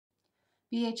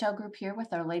BHL Group here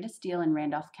with our latest deal in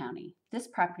Randolph County. This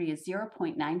property is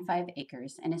 0.95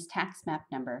 acres and is tax map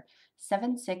number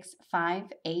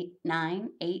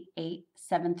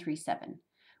 76589888737.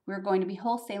 We're going to be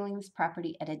wholesaling this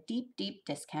property at a deep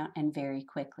discount and very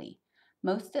quickly.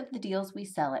 Most of the deals we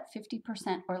sell at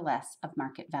 50% or less of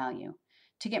market value.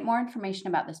 To get more information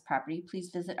about this property, please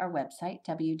visit our website,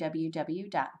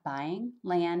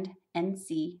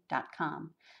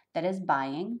 www.buyinglandnc.com. That is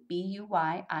buying,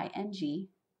 B-U-Y-I-N-G,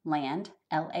 land,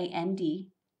 L-A-N-D,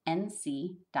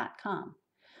 N-C.com.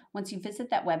 Once you visit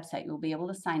that website, you'll be able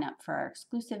to sign up for our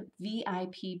exclusive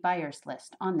VIP buyers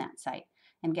list on that site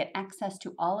and get access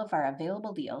to all of our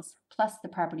available deals, plus the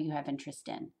property you have interest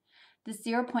in. This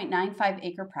 0.95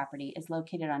 acre property is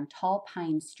located on Tall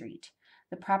Pine Street.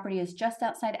 The property is just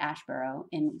outside Asheboro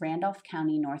in Randolph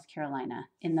County, North Carolina,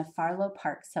 in the Farlow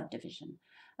Park subdivision.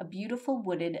 A beautiful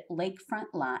wooded lakefront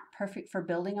lot, perfect for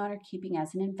building on or keeping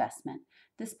as an investment.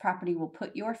 This property will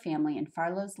put your family in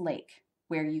Farlow's Lake,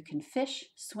 where you can fish,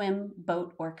 swim,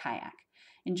 boat, or kayak.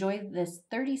 Enjoy this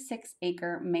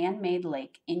 36-acre man-made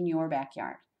lake in your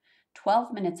backyard.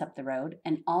 12 minutes up the road,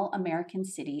 an all-American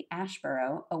city,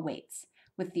 Asheboro, awaits,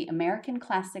 with the American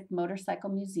Classic Motorcycle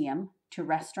Museum to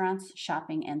restaurants,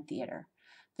 shopping, and theater.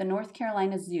 The North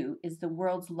Carolina Zoo is the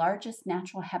world's largest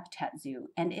natural habitat zoo,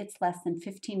 and it's less than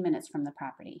 15 minutes from the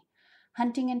property.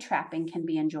 Hunting and trapping can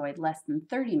be enjoyed less than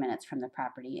 30 minutes from the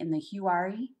property in the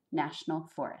Huari National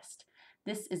Forest.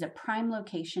 This is a prime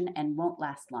location and won't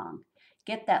last long.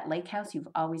 Get that lake house you've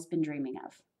always been dreaming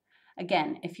of.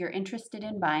 Again, if you're interested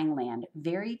in buying land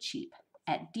very cheap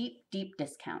at deep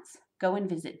discounts, go and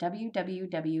visit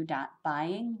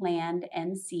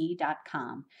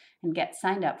www.buyinglandnc.com and get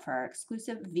signed up for our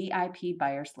exclusive VIP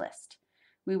buyers list.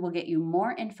 We will get you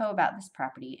more info about this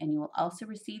property, and you will also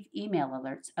receive email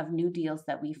alerts of new deals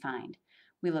that we find.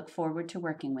 We look forward to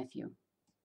working with you.